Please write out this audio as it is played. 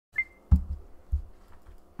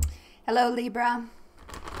Hello Libra,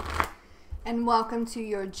 and welcome to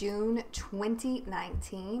your June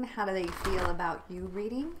 2019 How Do They Feel About You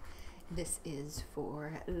reading. This is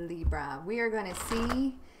for Libra. We are going to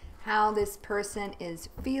see how this person is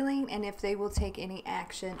feeling and if they will take any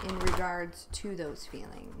action in regards to those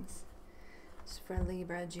feelings. It's for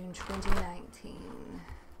Libra, June 2019.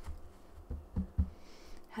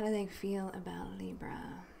 How do they feel about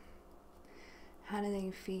Libra? How do they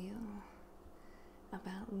feel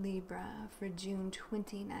about Libra for June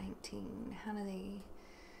 2019? How do they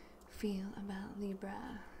feel about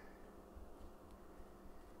Libra?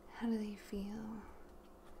 How do they feel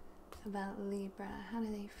about Libra? How do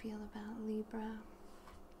they feel about Libra?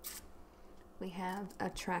 We have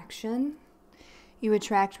attraction. You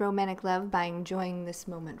attract romantic love by enjoying this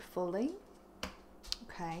moment fully.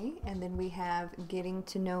 Okay, and then we have getting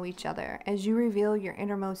to know each other. As you reveal your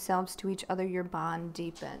innermost selves to each other, your bond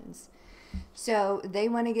deepens. So they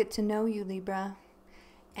want to get to know you, Libra,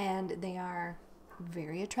 and they are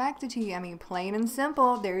very attracted to you. I mean, plain and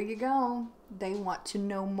simple, there you go. They want to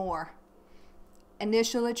know more.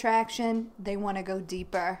 Initial attraction, they want to go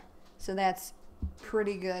deeper. So that's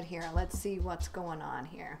pretty good here. Let's see what's going on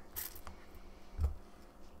here.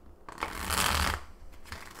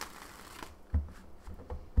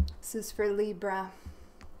 This is for Libra,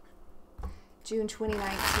 June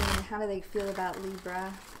 2019. How do they feel about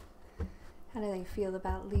Libra? How do they feel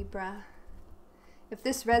about Libra? If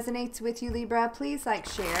this resonates with you, Libra, please like,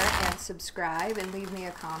 share, and subscribe, and leave me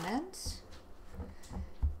a comment.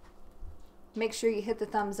 Make sure you hit the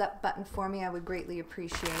thumbs up button for me. I would greatly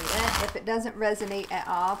appreciate it. If it doesn't resonate at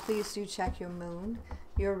all, please do check your moon,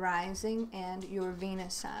 your rising, and your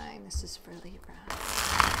Venus sign. This is for Libra.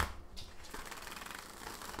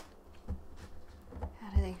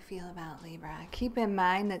 How do they feel about Libra? Keep in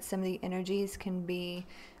mind that some of the energies can be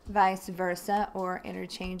vice versa or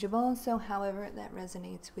interchangeable, so however that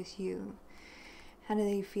resonates with you. How do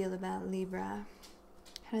they feel about Libra?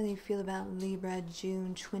 How do they feel about Libra,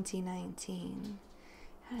 June 2019?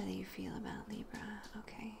 How do they feel about Libra?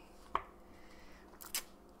 Okay.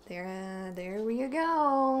 There we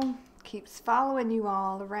go. Keeps following you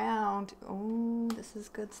all around. Oh, this is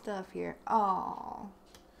good stuff here. Oh.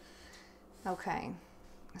 Okay.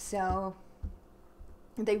 So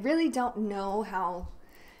they really don't know how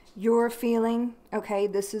you're feeling. Okay,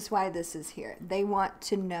 this is why this is here. They want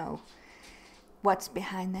to know what's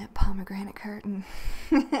behind that pomegranate curtain.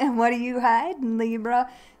 What are you hiding, Libra?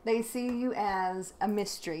 They see you as a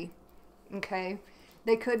mystery. Okay,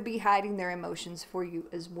 they could be hiding their emotions for you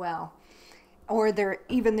as well, or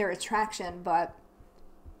even their attraction. But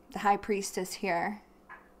the High Priestess here,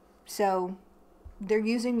 so they're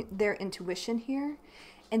using their intuition here.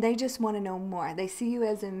 And they just want to know more. They see you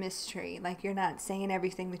as a mystery, like you're not saying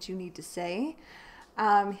everything that you need to say.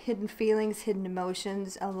 Hidden feelings, hidden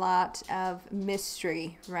emotions, a lot of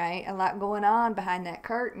mystery, right? A lot going on behind that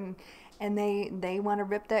curtain. And they want to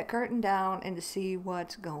rip that curtain down and to see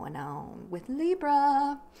what's going on with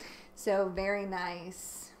Libra. So very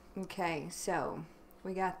nice. Okay, so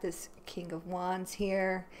we got this King of Wands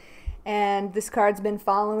here. And this card's been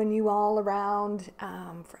following you all around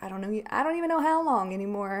for I don't even know how long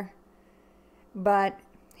anymore. But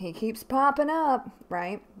he keeps popping up,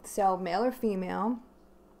 right? So male or female.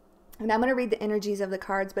 And I'm going to read the energies of the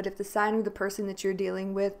cards, but if the sign of the person that you're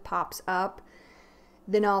dealing with pops up,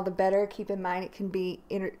 then all the better. Keep in mind it can be,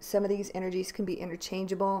 some of these energies can be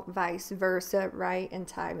interchangeable, vice versa, right? And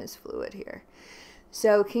time is fluid here.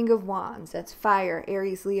 So King of Wands, that's fire,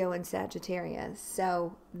 Aries, Leo, and Sagittarius.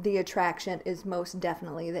 So the attraction is most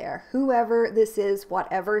definitely there. Whoever this is,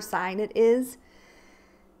 whatever sign it is,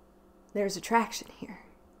 there's attraction here.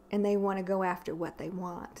 And they want to go after what they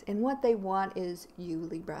want. And what they want is you,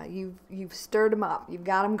 Libra. You've stirred them up. You've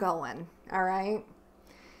got them going. All right?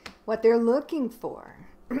 What they're looking for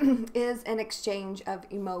is an exchange of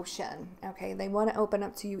emotion. Okay? They want to open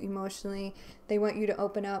up to you emotionally. They want you to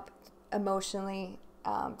open up emotionally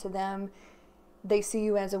to them. They see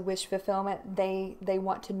you as a wish fulfillment. They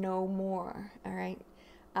want to know more. All right,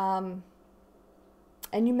 and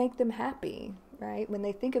you make them happy, right? When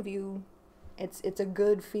they think of you, it's a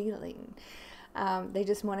good feeling. They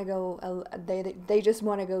just want to go. They just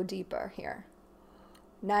want to go deeper here.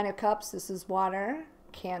 Nine of Cups. This is water,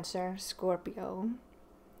 Cancer, Scorpio,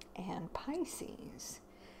 and Pisces.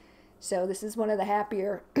 So this is one of the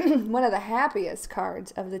happiest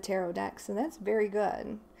cards of the tarot deck. So that's very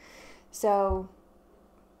good. So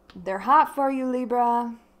they're hot for you,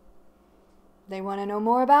 Libra. They want to know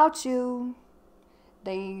more about you.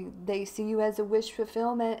 They see you as a wish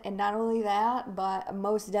fulfillment, and not only that, but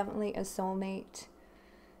most definitely a soulmate.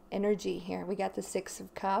 energy here. We got the Six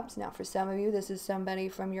of Cups. Now, for some of you, this is somebody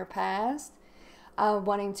from your past,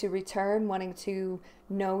 wanting to return, wanting to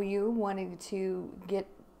know you, wanting to get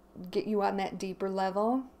you on that deeper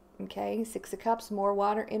level. Okay, Six of Cups, more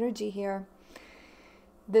water energy here.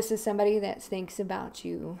 This is somebody that thinks about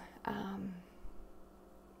you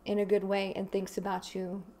in a good way and thinks about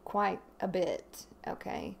you quite a bit.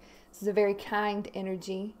 Okay, this is a very kind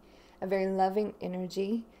energy, a very loving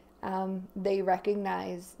energy. They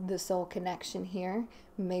recognize the soul connection here.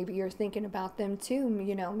 Maybe you're thinking about them too.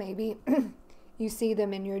 You know, maybe you see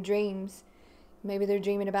them in your dreams. Maybe they're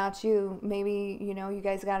dreaming about you. Maybe, you know, you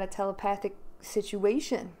guys got a telepathic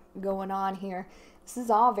situation going on here. This is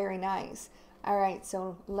all very nice. All right,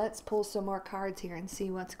 so let's pull some more cards here and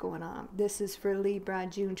see what's going on. This is for Libra,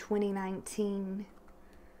 June 2019.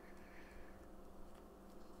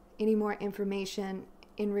 Any more information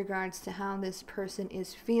in regards to how this person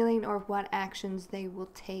is feeling or what actions they will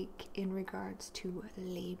take in regards to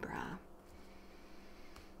Libra?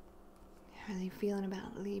 How are they feeling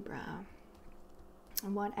about Libra?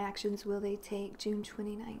 And what actions will they take June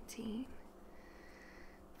 2019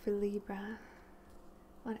 for Libra?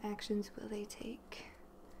 What actions will they take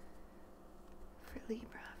for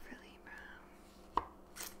Libra,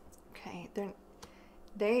 Okay,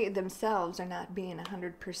 they themselves are not being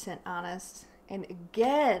 100% honest. And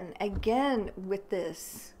again with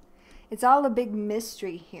this, it's all a big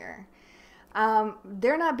mystery here.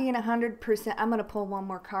 They're not being 100%. I'm going to pull one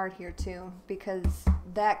more card here too, because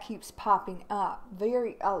that keeps popping up.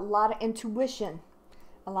 A lot of intuition.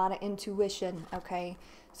 Okay.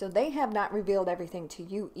 So they have not revealed everything to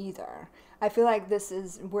you either. I feel like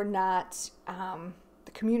we're not,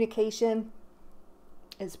 the communication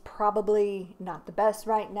is probably not the best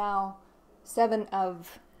right now. Seven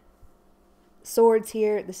of Swords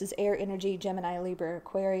here. This is air energy, Gemini, Libra,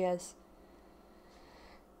 Aquarius.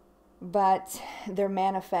 But they're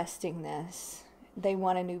manifesting this. They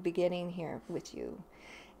want a new beginning here with you.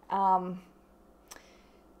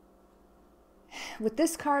 With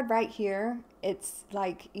this card right here, it's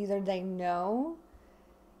like either they know,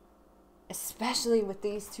 especially with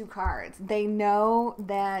these two cards, they know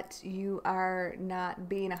that you are not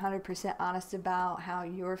being 100% honest about how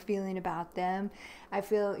you're feeling about them. I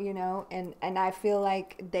feel, you know, and I feel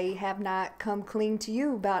like they have not come clean to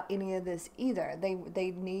you about any of this either. They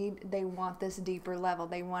want this deeper level.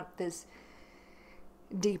 They want this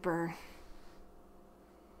deeper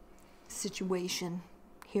situation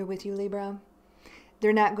here with you, Libra.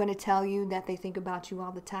 They're not going to tell you that they think about you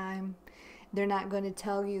all the time. They're not going to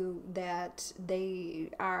tell you that they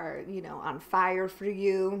are, you know, on fire for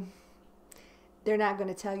you. They're not going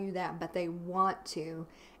to tell you that, but they want to.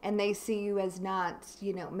 And they see you as not,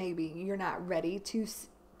 you know, maybe you're not ready to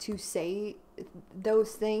say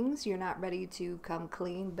those things. You're not ready to come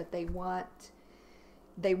clean, but they want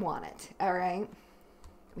it. All right.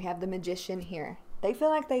 We have the Magician here. They feel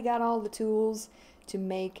like they got all the tools to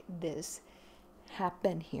make this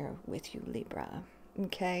happen here with you, Libra.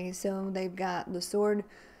 Okay, so they've got the Sword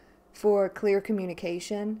for clear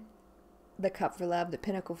communication, the Cup for love, the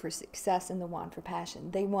Pentacle for success, and the Wand for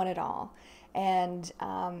passion. They want it all. And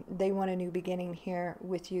they want a new beginning here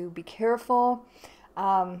with you. Be careful.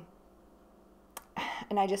 And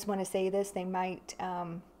I just want to say this. They might,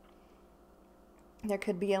 there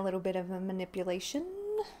could be a little bit of a manipulation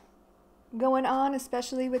going on,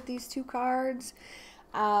 especially with these two cards,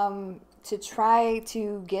 to try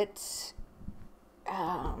to get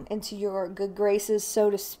into your good graces, so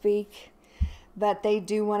to speak. But they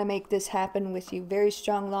do want to make this happen with you. Very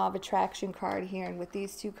strong law of attraction card here. And with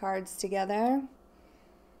these two cards together,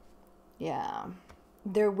 yeah,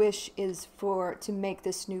 their wish is to make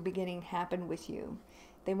this new beginning happen with you.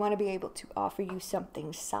 They want to be able to offer you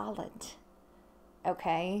something solid.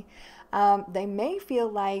 Okay? They may feel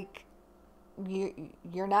like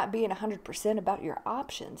you're not being 100% about your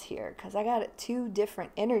options here, because I got two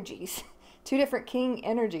different energies. Two different king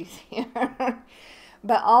energies here.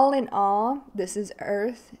 But all in all, this is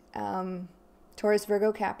Earth, Taurus,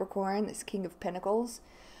 Virgo, Capricorn, this King of Pentacles.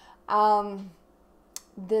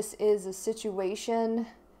 This is a situation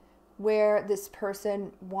where this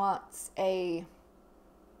person wants a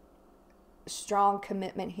strong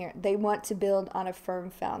commitment here. They want to build on a firm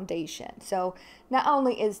foundation. So not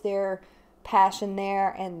only is there passion there,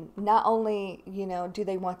 and not only, you know, do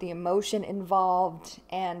they want the emotion involved,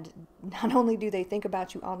 and not only do they think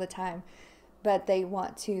about you all the time, but they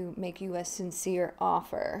want to make you a sincere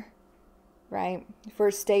offer, right? For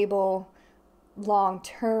stable,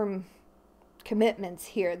 long-term commitments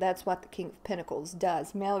here. That's what the King of Pentacles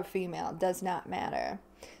does. Male or female, does not matter.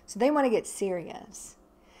 So they want to get serious.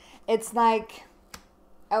 It's like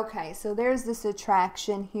Okay, so there's this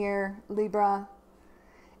attraction here, Libra,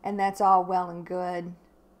 and that's all well and good,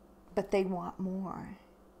 but they want more.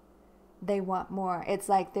 They want more. It's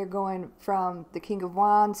like they're going from the King of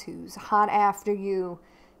Wands, who's hot after you,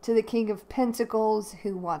 to the King of Pentacles,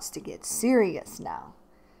 who wants to get serious now,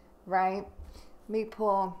 right? Let me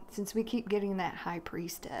pull, since we keep getting that High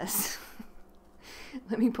Priestess,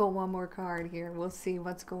 let me pull one more card here. We'll see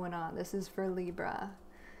what's going on. This is for Libra.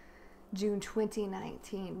 June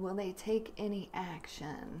 2019. Will they take any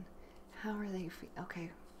action? How are they?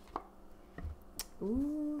 Okay.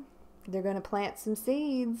 Ooh, they're going to plant some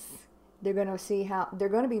seeds. They're going to see how, they're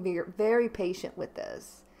going to be very, very patient with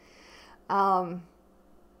this.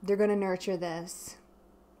 They're going to nurture this.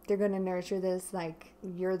 They're going to nurture this like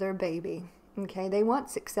you're their baby. Okay. They want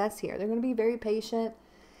success here. They're going to be very patient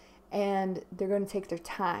and they're going to take their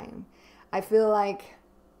time. I feel like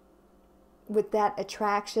with that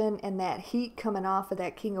attraction and that heat coming off of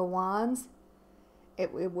that King of Wands,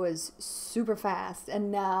 it was super fast.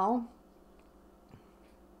 And now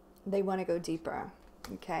they want to go deeper.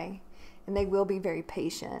 Okay. And they will be very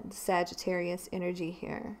patient. Sagittarius energy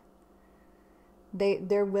here.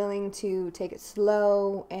 They're willing to take it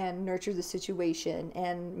slow and nurture the situation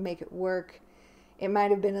and make it work. It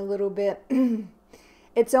might have been a little bit,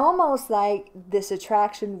 it's almost like this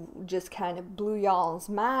attraction just kind of blew y'all's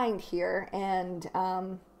mind here. And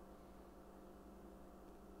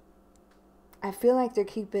I feel like they're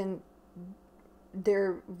keeping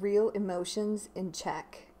their real emotions in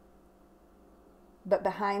check. But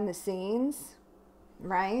behind the scenes,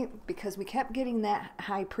 right? Because we kept getting that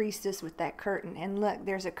High Priestess with that curtain. And look,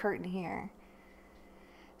 there's a curtain here.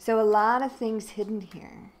 So a lot of things hidden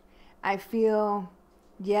here. I feel,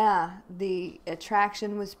 yeah, the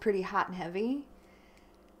attraction was pretty hot and heavy.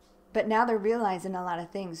 But now they're realizing a lot of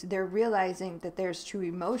things. They're realizing that there's true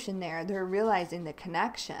emotion there. They're realizing the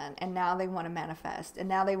connection. And now they want to manifest. And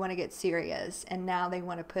now they want to get serious. And now they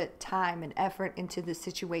want to put time and effort into the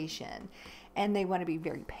situation. And they want to be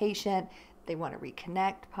very patient. They want to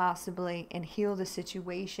reconnect possibly and heal the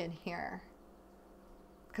situation here.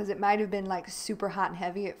 Because it might have been like super hot and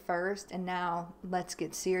heavy at first. And now let's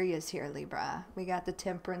get serious here, Libra. We got the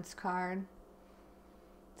Temperance card.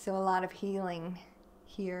 So a lot of healing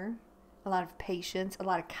here. A lot of patience. A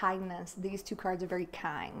lot of kindness. These two cards are very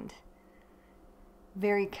kind.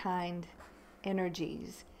 Very kind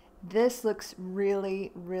energies. This looks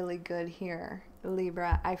really, really good here,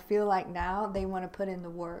 Libra. I feel like now they want to put in the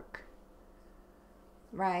work.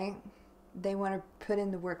 Right? They want to put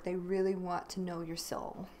in the work. They really want to know your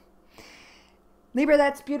soul. Libra,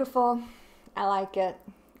 that's beautiful. I like it.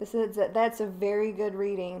 That's a very good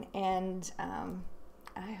reading. And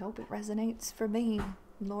I hope it resonates for me.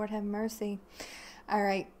 Lord have mercy. All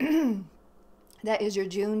right. That is your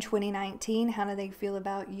June 2019. How do they feel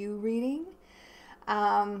about you reading?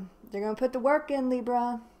 They're going to put the work in,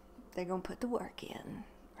 Libra. They're going to put the work in,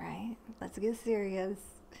 right? Let's get serious.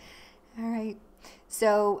 All right.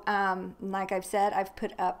 So, like I've said, I've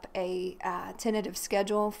put up a tentative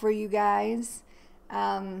schedule for you guys,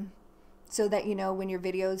 so that you know when your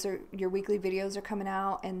weekly videos are coming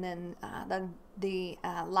out, and then the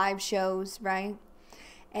live shows, right?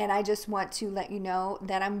 And I just want to let you know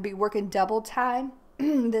that I'm going to be working double time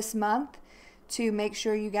this month to make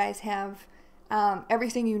sure you guys have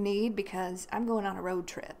everything you need, because I'm going on a road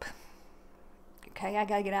trip. Okay, I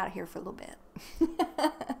got to get out of here for a little bit.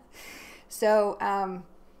 So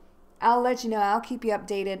I'll let you know. I'll keep you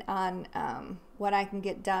updated on what I can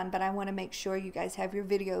get done, but I want to make sure you guys have your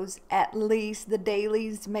videos. At least the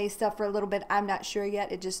dailies may suffer a little bit. I'm not sure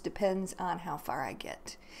yet. It just depends on how far I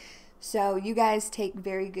get. So you guys take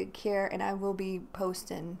very good care, and I will be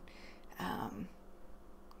posting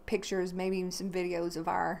pictures, maybe even some videos of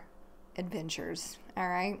our adventures. All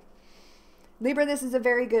right. Libra, this is a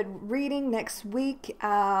very good reading. Next week,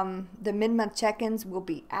 the mid-month check-ins will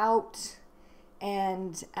be out,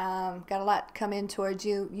 and got a lot coming towards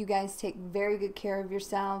you. You guys take very good care of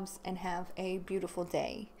yourselves and have a beautiful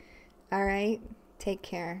day. All right. Take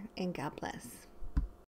care, and God bless.